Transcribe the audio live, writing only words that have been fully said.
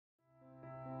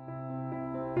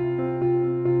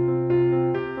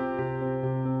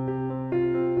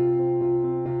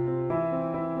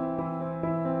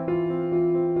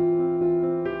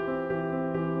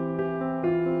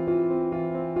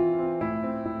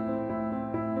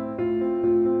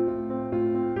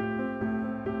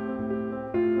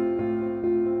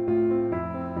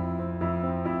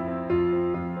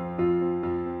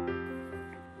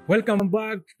Welcome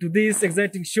back to this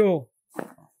exciting show.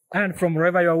 And from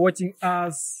wherever you are watching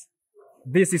us,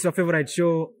 this is your favorite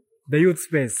show, The Youth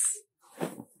Space.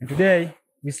 And today,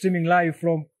 we're streaming live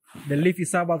from the leafy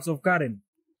suburbs of Karen.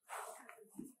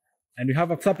 And we have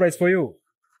a surprise for you.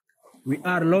 We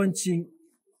are launching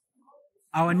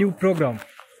our new program,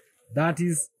 that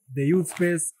is the Youth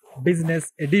Space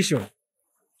Business Edition.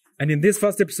 And in this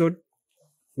first episode,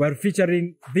 we're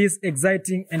featuring this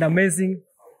exciting and amazing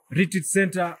retreat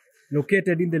center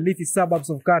located in the leafy suburbs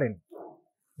of Karen,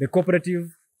 the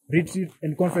Co-operative Retreat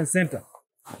and Conference Center.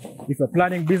 If you're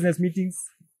planning business meetings,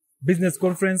 business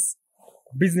conference,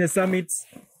 business summits,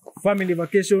 family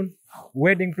vacation,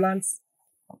 wedding plans,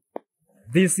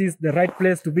 this is the right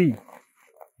place to be,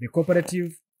 the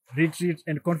Co-operative Retreat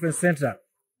and Conference Center.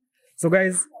 So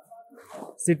guys,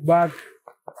 sit back,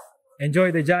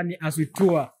 enjoy the journey as we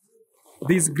tour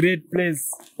this great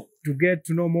place to get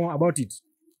to know more about it.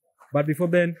 But before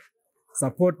then,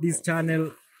 support this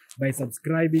channel by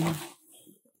subscribing,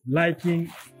 liking,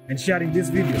 and sharing this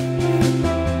video.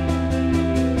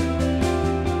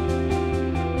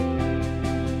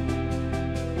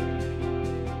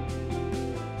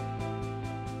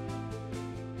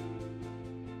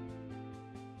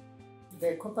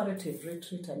 The Co-operative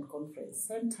Retreat and Conference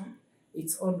Center,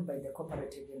 it's owned by the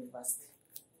Co-operative University.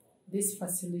 This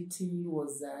facility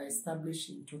was established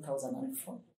in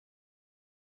 2004,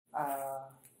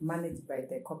 managed by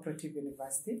the Co-operative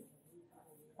University.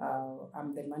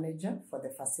 I'm the manager for the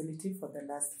facility for the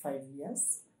last 5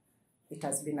 years. It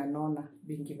has been an honor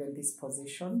being given this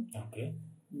position. Okay.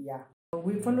 Yeah.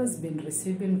 We've always been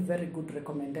receiving very good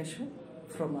recommendation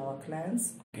from our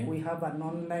clients. Okay. We have an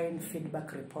online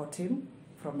feedback reporting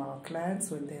from our clients.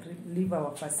 When they leave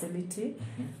our facility,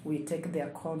 we take their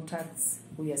contacts,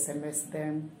 we SMS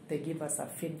them, they give us a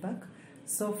feedback.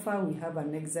 So far, we have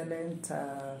an excellent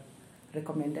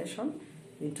recommendation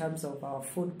in terms of our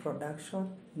food production,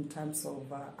 in terms of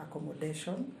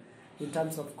accommodation, in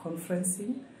terms of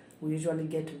conferencing. We usually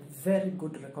get very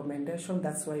good recommendation.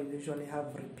 That's why we usually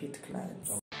have repeat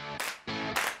clients.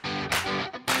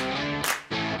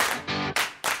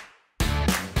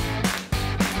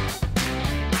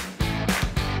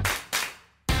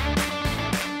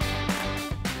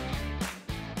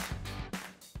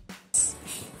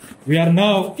 We are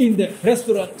now in the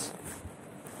restaurant.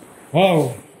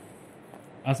 Wow.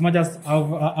 As much as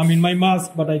I'm in my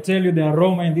mask, but I tell you the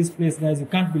aroma in this place, guys, you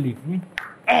can't believe.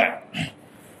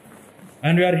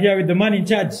 And we are here with the man in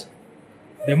charge.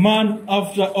 The man,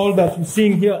 after all that we're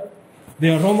seeing here,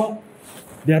 the aroma,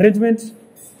 the arrangement,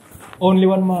 only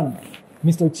one man,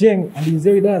 Mr. Cheng, and he's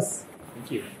here with us.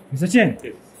 Thank you. Mr. Cheng,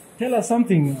 Yes. tell us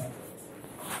something.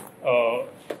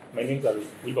 My name is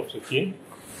Wilbur Cheng.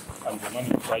 I'm the man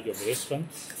in charge of the restaurant.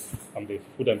 I'm the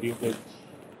food and beverage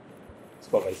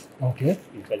supervisor. Okay.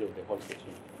 In charge of the whole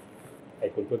kitchen. I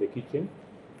control the kitchen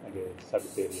and the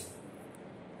service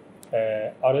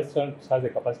area. Our restaurant has a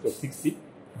capacity of 60.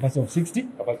 Capacity of 60?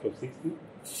 Capacity of 60.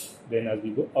 Then as we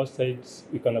go outside,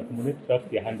 we can accommodate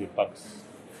roughly 100 packs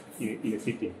in a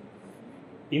sitting.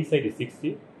 Inside the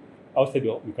 60, outside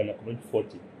we can accommodate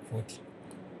 40. 40.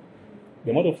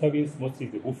 The mode of service mostly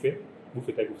is the buffet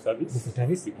type of service. Buffet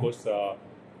service? Because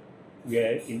we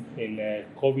are in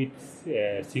COVID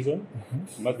season,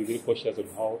 we must be very cautious on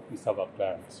how we serve our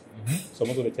clients. So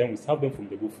most of the time we serve them from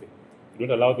the buffet. We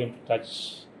don't allow them to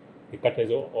touch the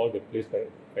cutters or the place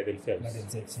by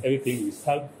themselves. Everything we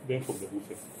serve them from the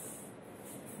buffet.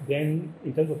 Then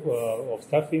in terms of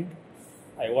staffing,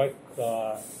 I've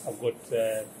got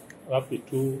roughly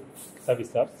 2 service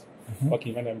staffs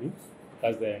working under me.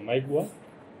 That's the Maigua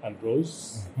and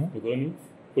Rose Budoni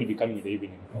will be coming in the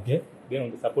evening. Okay. Then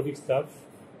on the supporting staff,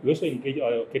 we also engage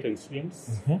our catering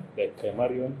students like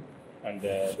Marion and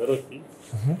Dorothy.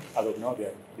 As of now,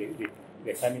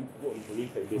 they're coming on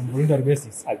voluntary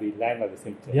basis. As they learn at the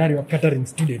same time. Yeah, you are catering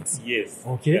students. Yes.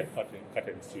 Okay.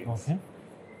 Catering students. Okay.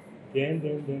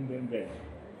 Then.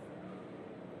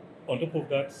 On top of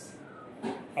that,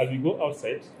 as we go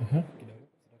outside,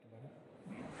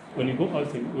 when you go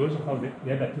outside, we also have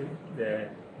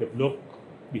the block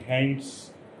behind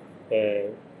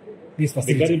this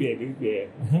facility. The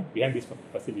garden behind this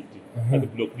facility, and the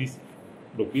block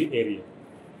B area.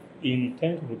 In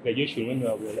terms of graduation, when we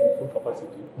are in full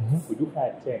capacity, we do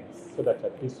hire tents so that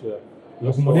at least we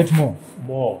accommodate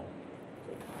more.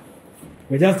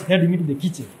 We're just heading into the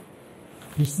kitchen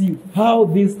to see how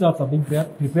these stuffs are being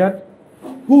prepared,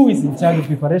 who is in charge of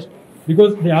preparation.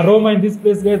 Because the aroma in this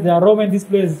place,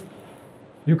 guys,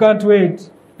 you can't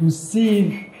wait to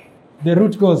see the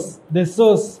root cause, the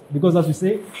source, because as we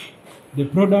say, the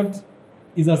product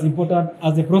is as important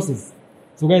as the process.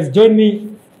 So guys, join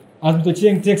me as Mr.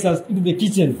 Chieng takes us into the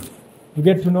kitchen to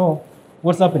get to know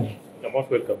what's happening. You're most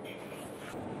welcome.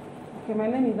 Okay, my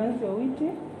name is Nancy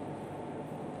Owiti.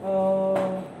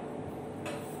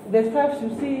 The staffs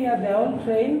you see here, they're all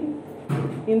trained.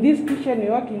 In this kitchen, we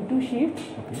work in 2 shifts.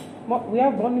 Okay. We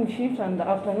have morning shift and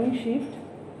afternoon shift,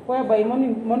 whereby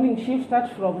morning shift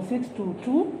starts from 6 to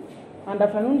 2, and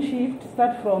afternoon shift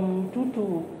starts from 2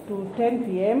 to 10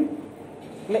 p.m.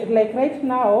 Like right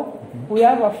now, we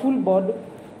have a full board.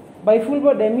 By full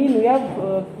board, I mean we have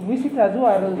visitors who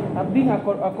are being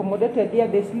accommodated here.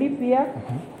 They sleep here.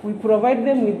 We provide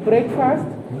them with breakfast.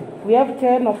 We have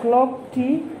 10 o'clock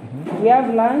tea. We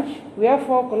have lunch. We have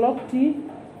 4 o'clock tea.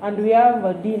 And we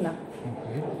have dinner.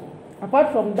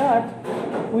 Apart from that,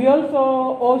 we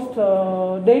also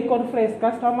host day conference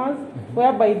customers,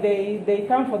 whereby they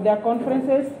come for their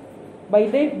conferences.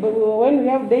 When we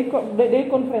have day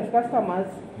conference customers,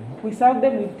 we serve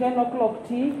them with 10 o'clock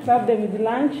tea, serve them with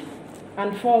lunch,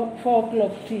 and 4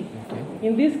 o'clock tea.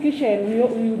 In this kitchen,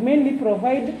 we mainly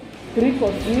provide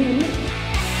 3-course meals.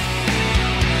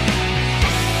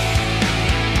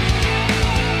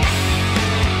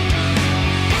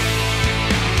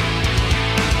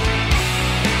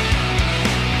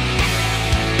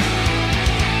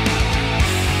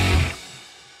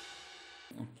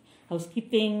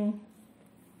 Housekeeping,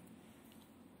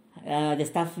 the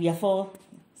staff, we have 4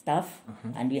 staff,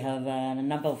 and we have a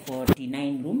number of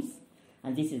 49 rooms,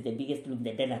 and this is the biggest room,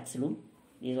 the deluxe room,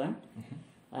 this one.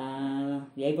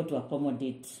 We are able to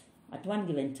accommodate at one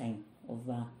given time of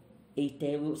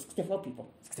 64 people.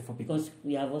 64 people. Because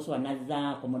we have also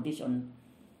another accommodation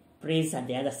place at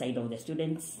the other side of the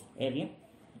students' area.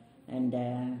 And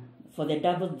for the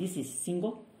double, this is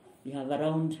single. We have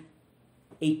around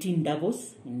 18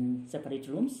 doubles in separate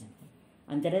rooms,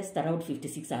 and the rest around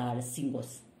 56 are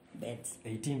singles beds.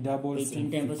 18 doubles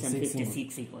and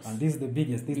 56 singles. And this is the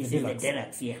biggest. This is the deluxe. The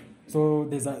deluxe, yeah. So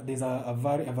there's a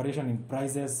variation in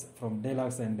prices from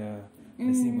deluxe and the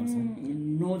singles.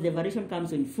 No, the variation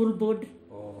comes in full board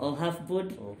or half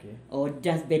board, or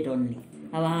just bed only.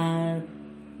 Our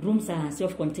rooms are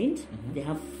self-contained. They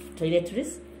have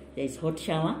toiletries. There is hot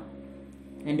shower,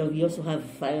 and we also have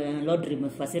laundry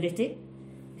facility.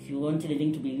 If you want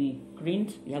anything to be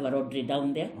cleaned, we have a laundry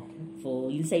down there for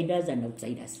insiders and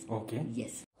outsiders. Okay.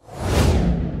 Yes.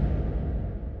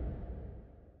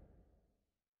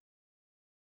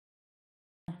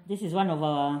 This is one of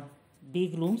our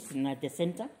big rooms at the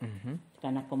center. You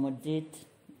can accommodate,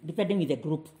 depending with the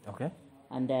group. Okay.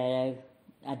 And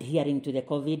adhering to the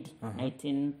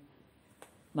COVID-19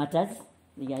 matters,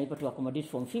 we are able to accommodate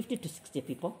from 50 to 60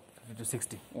 people. 50 to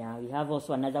 60. Yeah, we have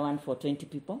also another one for 20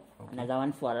 people, another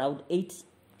one for around 8 to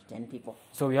 10 people.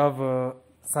 So we have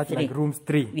such 3. like rooms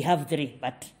 3. We have 3,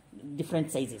 but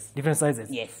different sizes. Different sizes?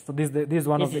 Yes. So this is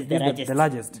one of the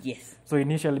largest? Yes. So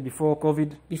initially before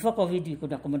COVID? Before COVID, we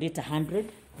could accommodate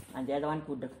 100, and the other one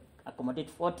could accommodate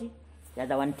 40, the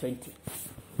other one 20.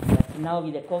 But now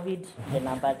with the COVID, the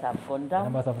numbers have gone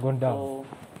down. So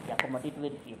we accommodate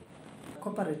very few.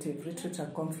 Co-operative Retreat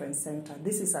and Conference Center.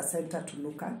 This is a center to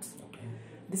look at.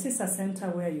 This is a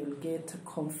center where you'll get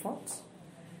comfort.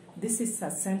 This is a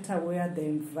center where the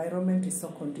environment is so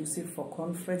conducive for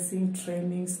conferencing,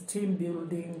 trainings, team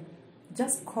building.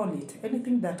 Just call it.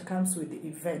 Anything that comes with the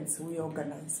events, we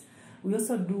organize. We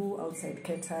also do outside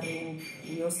catering.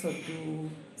 We also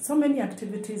do so many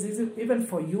activities, even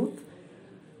for youth.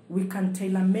 We can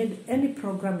tailor-made any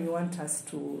program you want us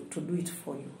to do it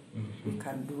for you. We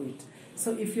can do it.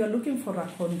 So if you're looking for a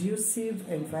conducive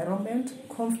environment,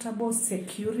 comfortable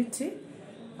security,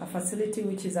 a facility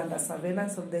which is under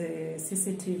surveillance of the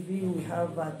CCTV, we have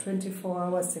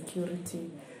 24-hour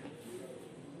security,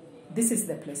 this is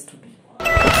the place to be.